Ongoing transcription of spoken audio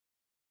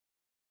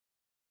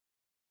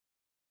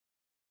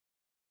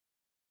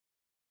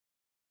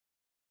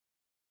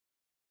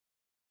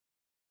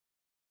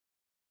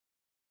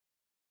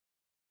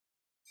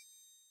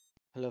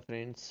Hello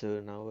friends,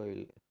 now I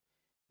will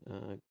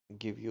uh,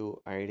 give you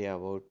idea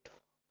about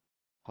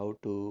how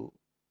to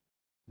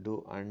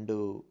do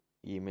undo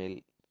email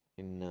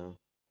in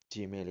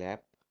Gmail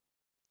app.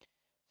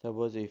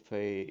 Suppose if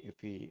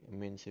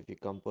you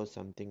compose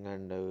something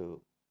and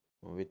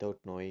without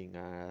knowing,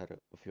 or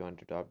if you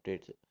wanted to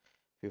update,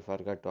 if you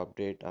forgot to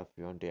update, or if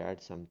you want to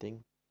add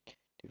something,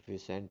 if you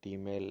send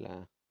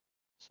email,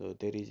 so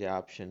there is a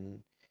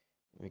option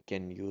we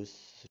can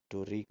use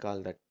to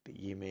recall that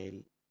email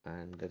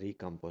and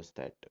recompose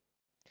that.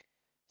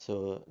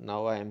 So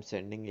now I am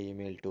sending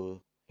email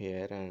to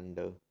here and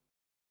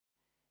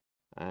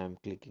I am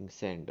clicking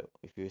send.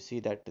 If you see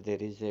that there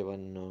is a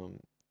one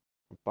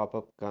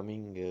pop-up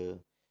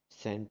coming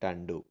send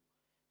undo.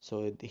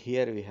 So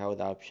here we have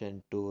the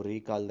option to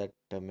recall that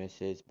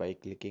message by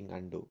clicking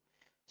undo.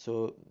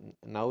 So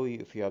now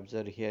if you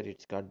observe here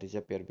it's got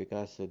disappear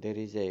because there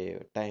is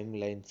a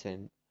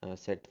timeline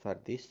set for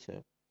this.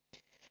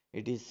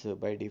 It is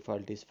by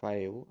default is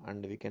 5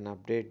 and we can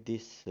update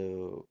this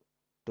to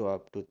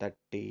up to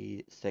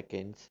 30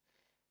 seconds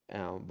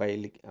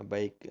by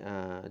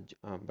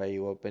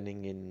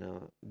opening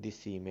in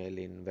this email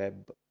in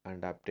web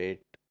and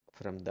update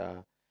from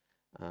the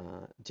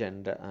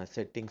general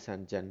settings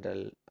and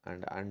general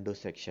and undo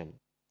section.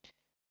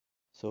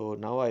 So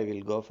now I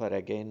will go for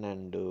again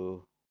and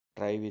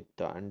try with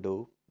the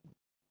undo.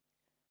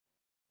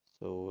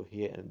 So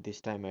here this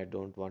time I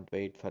don't want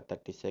wait for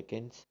 30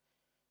 seconds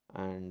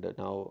and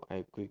now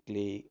I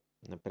quickly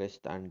press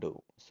the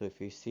undo. So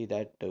if you see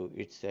that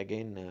it's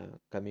again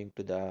coming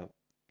to the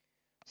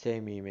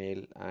same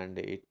email and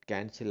it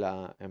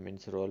cancel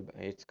means roll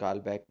it's call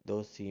back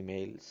those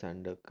emails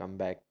and come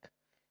back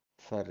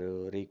for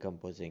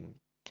recomposing.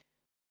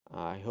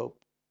 I hope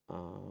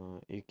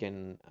you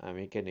can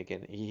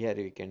here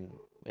we can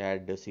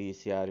add the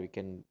CC or we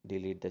can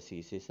delete the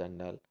CCs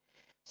and all.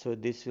 So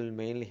this will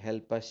mainly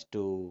help us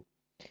to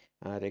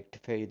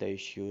rectify the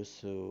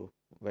issues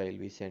while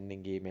we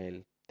sending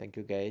email. Thank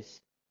you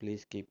guys.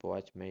 Please keep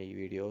watch my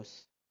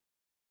videos.